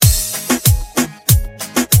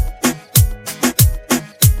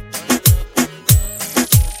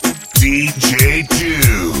DJ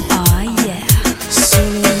JOO. Oh yeah.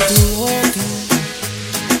 Solo en tu boca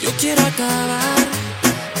yo quiero acabar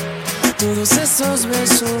todos esos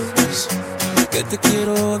besos que te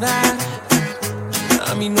quiero dar.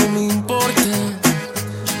 A mí no me importa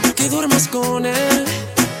que duermas con él,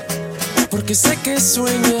 porque sé que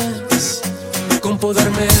sueñas con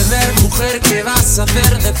poderme ver. Mujer, ¿qué vas a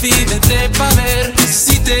hacer? Decídete pa' ver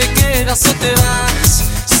si te quedas o te vas.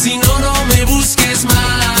 Si no, no me busques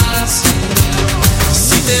más.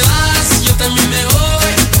 Si te vas, yo también me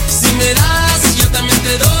voy. Si me das, yo también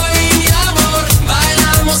te doy mi amor.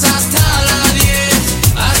 Bailamos hasta las 10,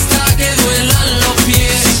 hasta que duelan los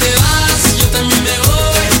pies. Si te vas, yo también me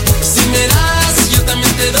voy. Si me das, yo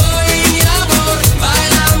también te doy mi amor.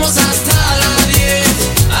 Bailamos hasta las 10,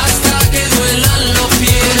 hasta que duelan los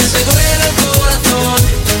pies. Te duele el corazón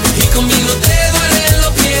y conmigo te duelen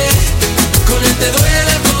los pies. Con él te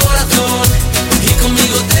duele el corazón y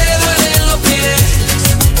conmigo te duelen los pies.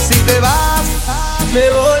 Si te vas, me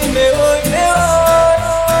voy, me voy, me voy.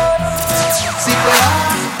 Si te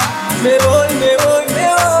vas, me voy, me voy, me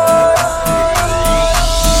voy.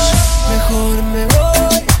 Mejor me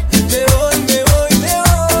voy, me voy, me voy, me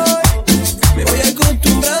voy. Me voy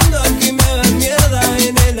acostumbrando a que me hagan mierda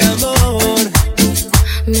en el amor.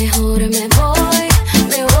 Mejor me voy,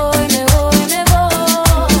 me voy, me voy, me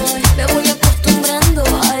voy. Me voy acostumbrando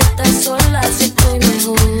a estar sola, así estoy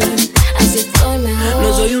mejor, así estoy mejor. No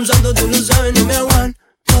soy un santo, tú lo sabes, no me aguanto.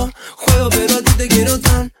 Juego, pero a ti te quiero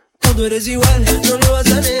tanto. Tú eres igual, no lo vas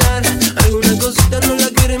a negar. Algunas cositas no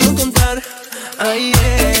las queremos contar. Ay,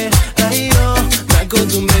 yo me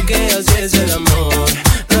acostumbré que así es el amor.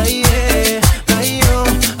 Ay, yo,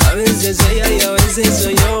 a veces ella y a veces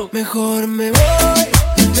soy yo. Mejor me voy,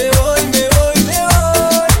 me voy, me voy, me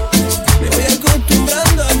voy. Me voy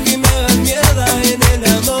acostumbrando a que me hagan mierda en el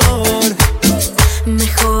amor.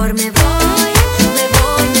 Mejor me voy, me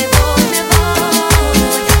voy, me voy, me voy.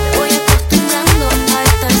 Me voy acostumbrando a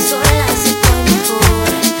estar sola, así estoy mejor,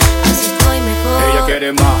 así estoy mejor. Ella quiere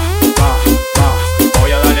más,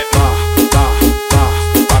 voy a darle más,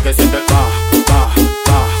 pa' que sienta el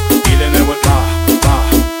y de nuevo el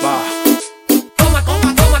Toma, toma,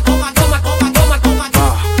 toma, toma, toma, toma, toma, toma.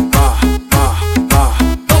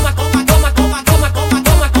 Toma, toma, toma, toma, toma,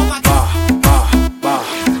 toma, toma, toma.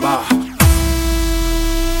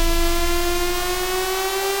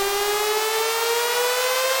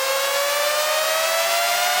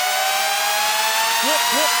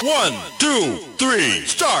 One, two, three,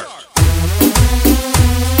 start.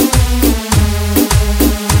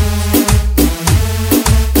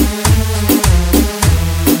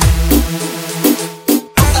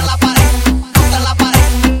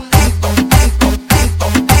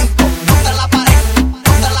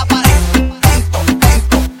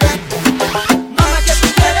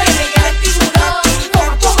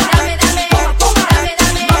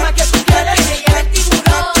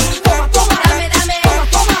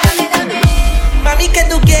 Mami, ¿qué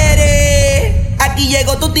tú quieres? Aquí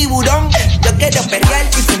llegó tu tiburón. Yo quiero perrear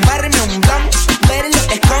y fumarme un blunt. Ver lo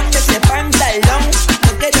que esconde ese pantalón.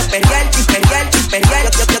 Yo quiero perrear y perrear y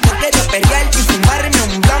perrear. Yo quiero perrear y fumarme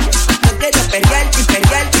un blunt. Yo quiero perrear y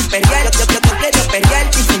perrear y perrear. Yo quiero perrear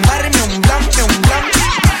y fumarme un blunt, un blunt.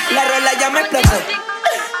 La rola ya me explotó.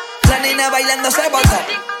 La nena bailando se botó.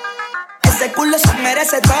 Ese culo se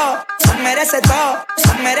merece todo, se merece todo,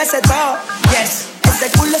 se merece todo. Yes, ese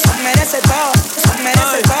culo se merece todo, se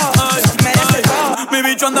merece todo, se merece todo. Mi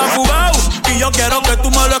bicho anda fugado y yo quiero que tú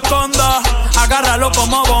me lo escondas. Agárralo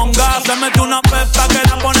como bonga. Se mete una pepa que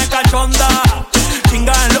la pone cachonda.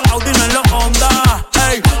 Chinga en los Audi, no en los Honda.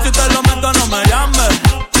 Ey, si te lo meto no me llames,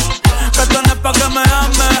 que tú no es pa' que me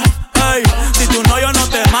ames. Ey, si tú no yo no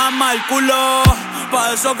te mama el culo,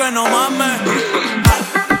 pa' eso que no mames.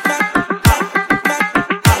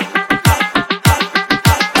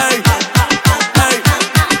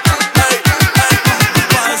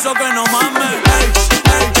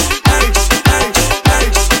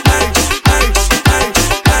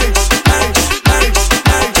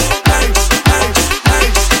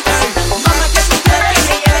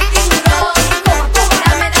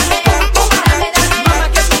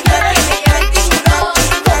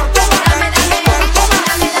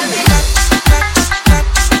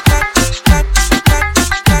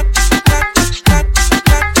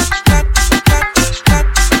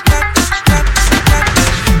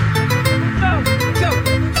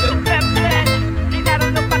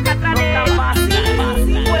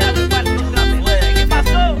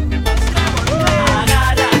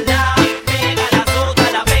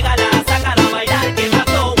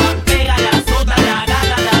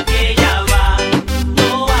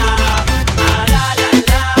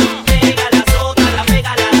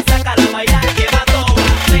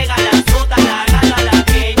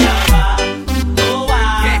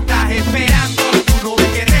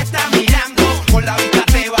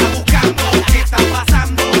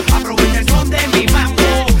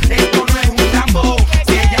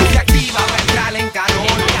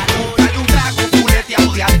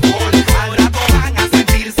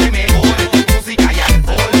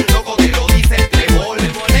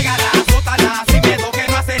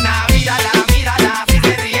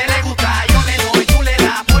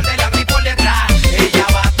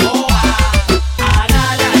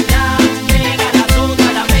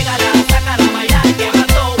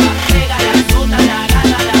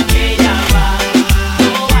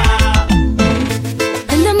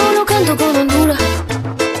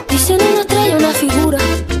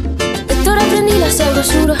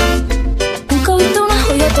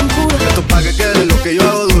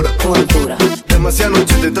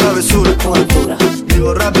 de travesura. Con altura.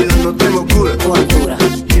 Vivo rápido y no tengo cura. Con altura.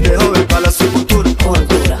 Y de joven para la sepultura. Con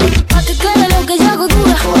altura. Pa' que quede lo que yo hago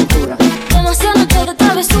dura. Con altura. Demasiado noche de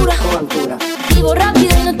travesura. Con altura. Vivo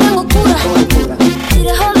rápido y no tengo cura. Con altura. Y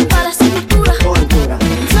de joven para la sepultura. Con altura.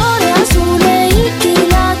 Flores azules y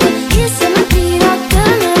quilates. Quise mentira que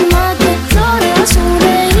me mate. Flores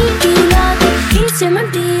azules y quilates. Quise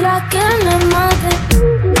mentira que me mate.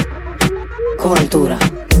 Con altura.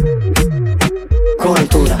 Con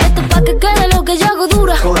altura. Esto pa' que quede lo que yo hago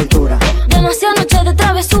dura. Con altura. Demasiado noche de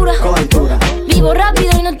travesura. Con altura. Vivo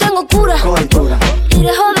rápido y no tengo cura. Con altura. Y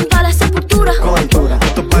de joven para la sepultura. Con altura.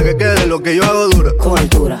 Esto pa' que quede lo que yo hago dura. Con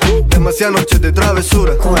altura. Demasiadas noches de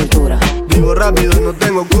travesura. Con altura. Vivo rápido y no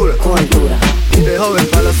tengo cura. Con altura. Y de joven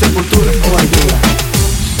para la sepultura. Con altura.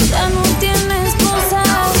 Ya no tiene esposa.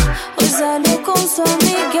 Hoy salió con su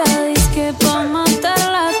amiga. Dice que pa' matar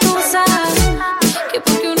la tusa. Que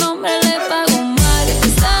porque un hombre le pagó mal.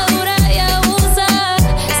 Está dura y abusa.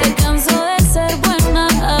 Se cansó de ser buena.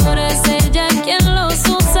 Ahora es ella quien los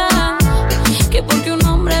usa. Que porque un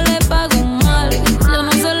hombre le pagó mal. Ya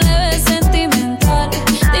no se le ve sentimental.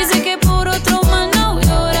 Dice que por otro man no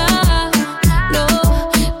llora. No,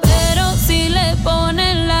 pero si le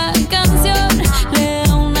ponen la canción, le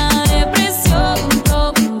da una depresión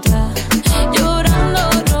tonta. Llorando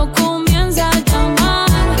no comienza a llamar.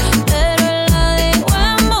 Pero él la dejó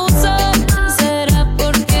en buzón. Será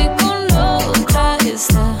porque con otra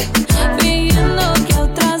está fingiendo que a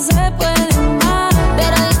otra se puede amar.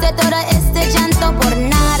 Pero hice todo este llanto por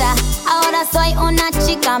nada. Ahora soy una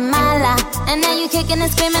chica mala. And now you kicking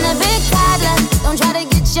and screaming a big toddler. Don't try to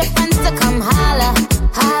get your friends to come holla,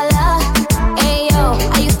 holla. Ayo,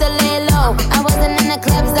 I used to lay low. I wasn't in the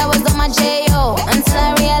clubs, I was on my JO. Until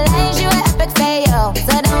I realized you were epic fail.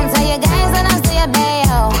 So don't tell your guys that I'll say a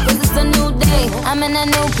bayo. Cause it's a new day, I'm in a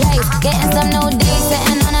new place. Getting some new days,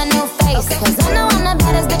 sitting on a new face. Cause I know I'm the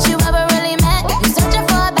baddest bitch you ever really met. You searching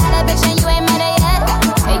for a better bitch and you ain't met her yet.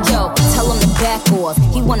 Hey yo, tell him to back off.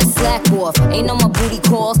 He wanna slack off. Ain't no more booty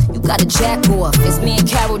calls. You gotta jack off. It's me and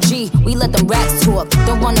Karol G. We let them racks talk.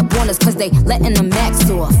 Don't run up on us cause they letting the max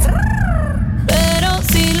off. Pero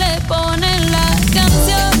si le ponen la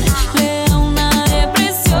canción, le da una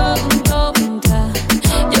depresión tonta.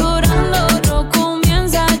 Llorando no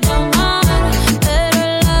comienza a llamar. Pero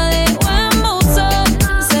él la dejó en buzón.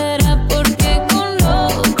 Será porque con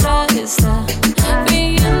otra está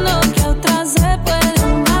fingiendo que a otra se puede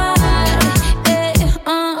amar.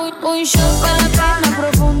 Un shot para la pena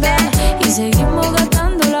profunda y seguimos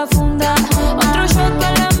gastando la funda. Otro shot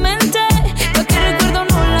para la mente, pa' que el recuerdo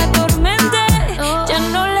no la atormente. Ya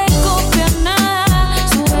no le copia nada,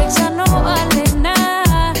 su ex ya no vale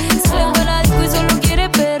nada. Sale para la disco y solo quiere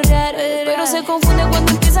perrear, pero se confunde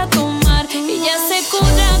cuando empieza a tomar. Y ya se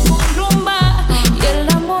cura con rumba y el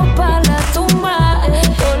amor pa' la tumba.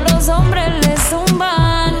 Todos los hombres le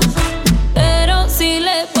zumban, pero si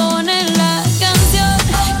le ponen la canción,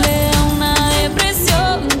 le da una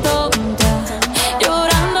depresión tonta.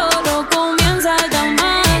 Llorando no comienza a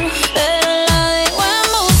llamar, pero la dejó en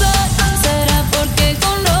buzón. Será porque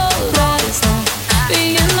con otra está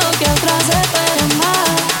fingiendo que a otra se puede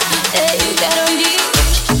amar. Ey, Karol G.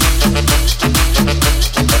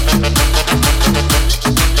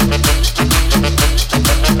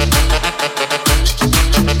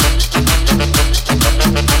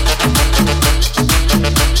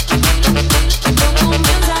 No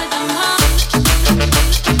comienza a llamar. No comienza a llamar.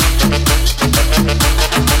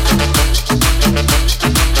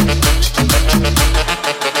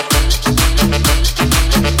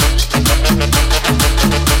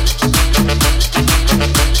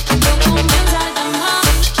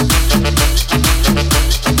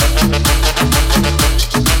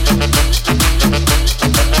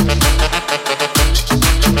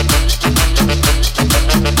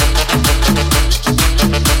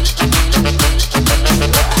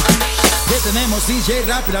 Detenemos DJ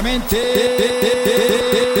rápidamente.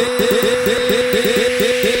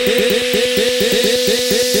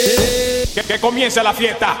 Que comience la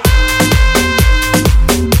fiesta.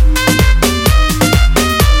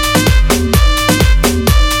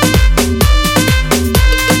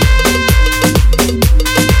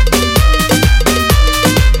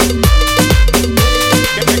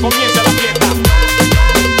 Que comience la fiesta.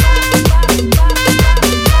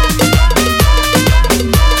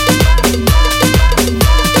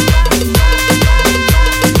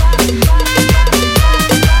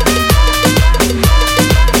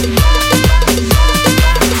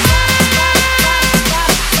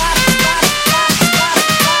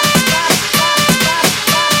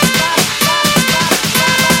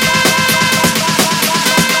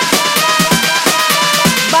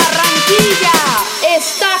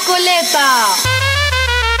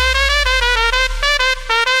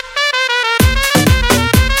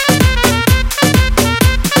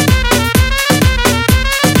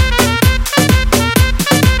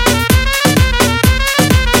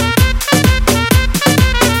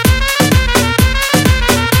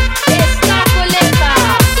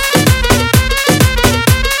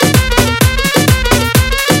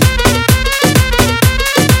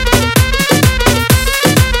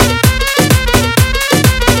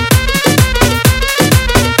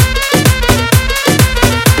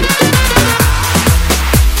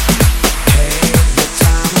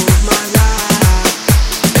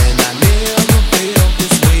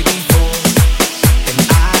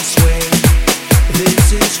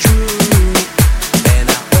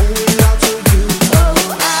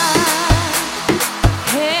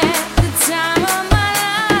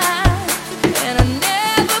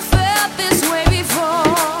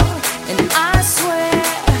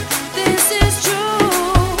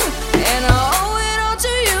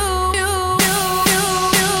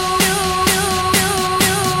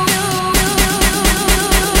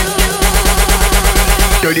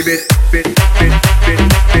 Dirty bit, bit, bit, bit, bit, bit, bit, bit, bit, bit, bit, bit, bit,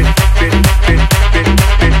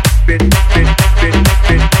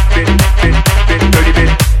 bit, dirty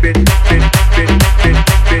bit, bit, bit, bit, bit, bit, bit,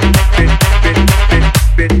 bit,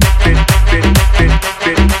 bit, bit, bit, bit,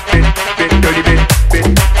 bit, dirty bit, bit, bit, bit, bit, bit, bit, bit, bit, dirty bit, bit, bit,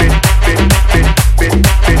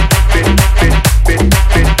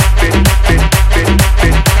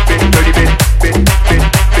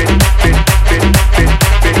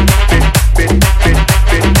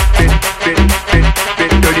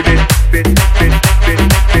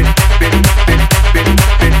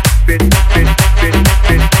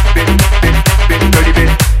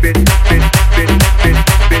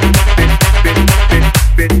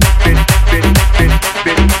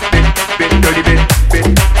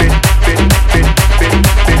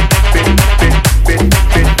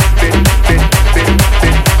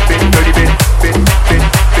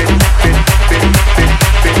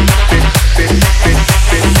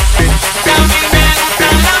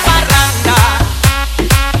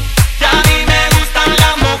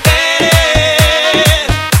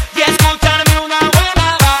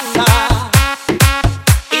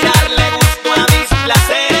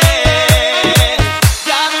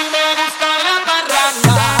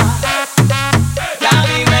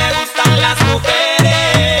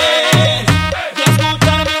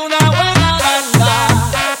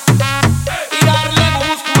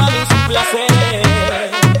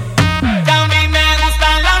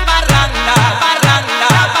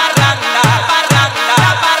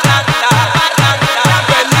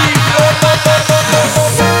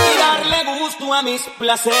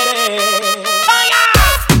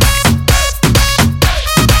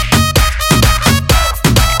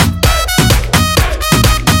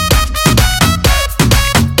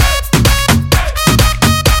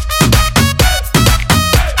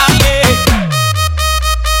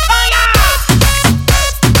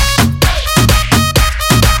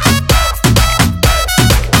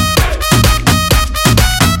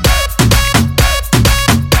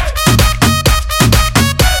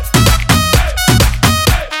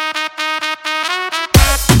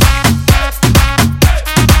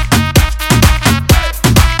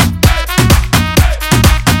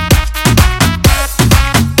 bit, dirty bit, bit,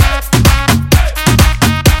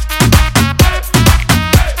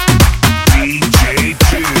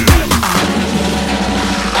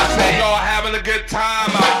 bit,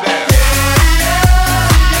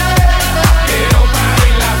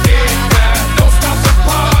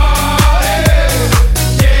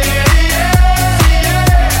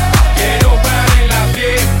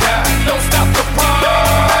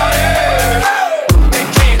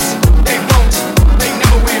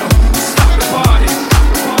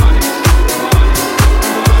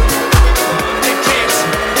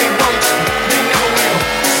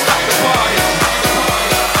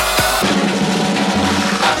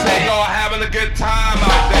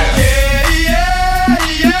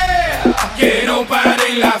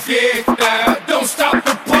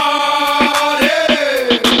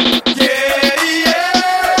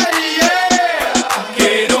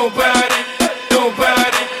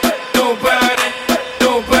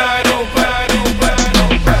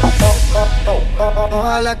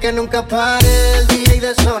 Ojalá que nunca pare el DJ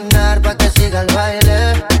de sonar pa' que siga el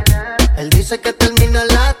baile. Él dice que termina a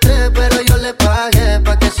las 3, pero yo le pagué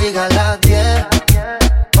pa' que siga a las 10.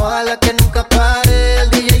 Ojalá que nunca pare el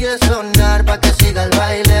DJ de sonar pa' que siga el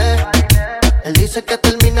baile. Él dice que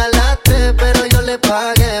termina a las 3, pero yo le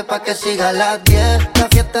pagué pa' que siga a las 10. La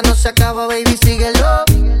fiesta no se acaba, baby, síguelo.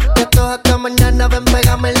 Que esto hasta mañana, ven,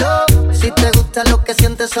 pégamelo. Si te gusta lo que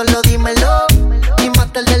sientes, solo dímelo. Y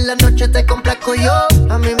más tarde en la noche te complazco yo.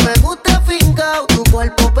 A mí me gusta fincao, tu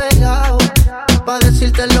cuerpo pegado, pa'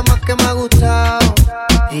 decirte lo más que me ha gustado.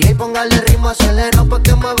 Y ahí póngale ritmo acelerado pa'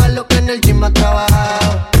 que mueva lo que en el gym ha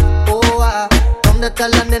trabajado. ¿Dónde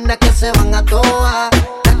están las nenas que se van a toa?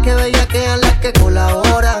 Las que bellaquean, las que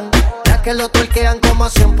colaboran, las que lo tuerquean como a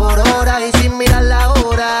 100 por hora y sin mirar la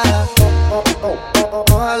hora.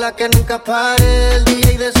 Ojalá que nunca pare el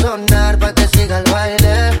DJ de sonar pa' que siga el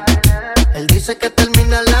baile. Él dice que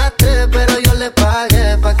termina a las 3, pero yo le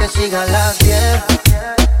pagué pa' que siga a las 10.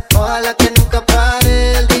 Ojalá que nunca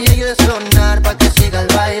pare el DJ de sonar pa' que siga el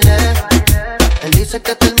baile. Él dice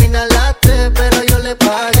que termina a las 3, pero yo le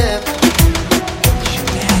pagué.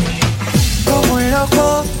 Como un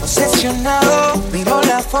loco, obsesionado, miro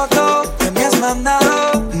la foto que me has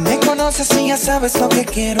mandado. Me conoces y ya sabes lo que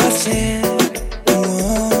quiero hacer.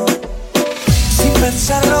 Sin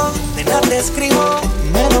pensarlo, de nada te escribo.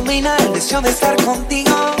 Me domina el deseo de estar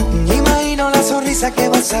contigo. Imagino la sonrisa que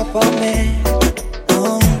vas a poner.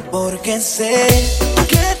 Porque sé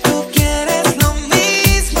que tú quieres lo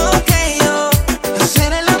mismo que yo.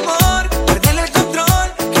 Hacer el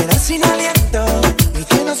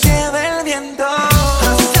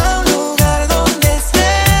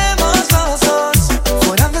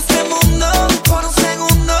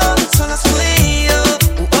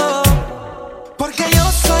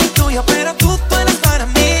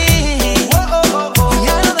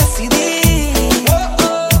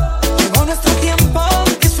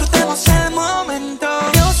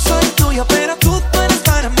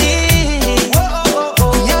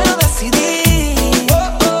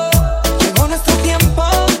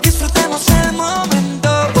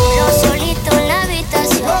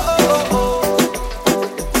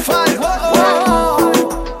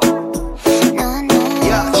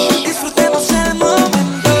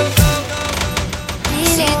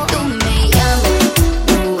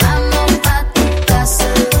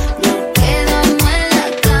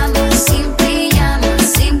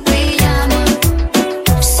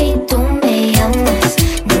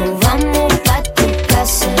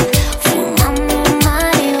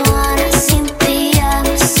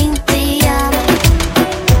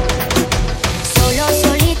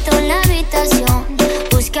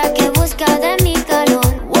busca de mi calor.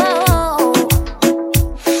 Wow.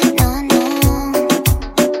 No, no.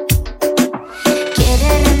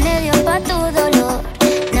 Quiere remedio pa' tu dolor.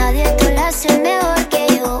 Nadie te lo hace mejor que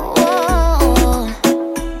yo. Wow.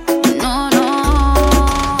 No,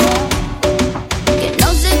 no. Que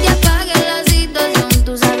no se te apague la situación.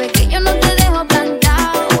 Tú sabes que yo no te dejo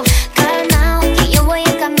plantado. Calmao, que yo voy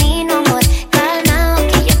en camino, amor. Calmao,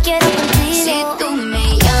 que yo quiero contigo. Si tú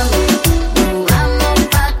me llamas, nos vamos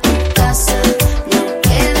pa' tu casa. Nos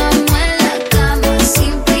quedamos en la cama,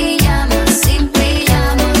 sin pijama, sin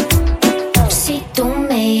pijama. Si tú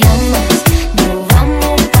me llamas, nos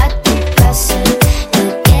vamos pa' tu casa.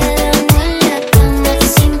 Nos quedamos en la cama,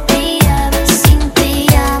 sin pijama, sin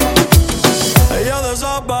pijama. Ella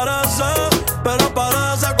desaparece, pero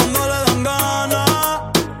aparece cuando le dan ganas.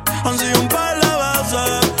 Han sido un par de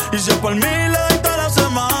veces, y si es por mí le doy toda la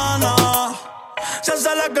semana. Se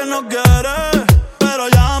hace la que no quiere, pero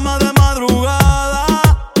llama de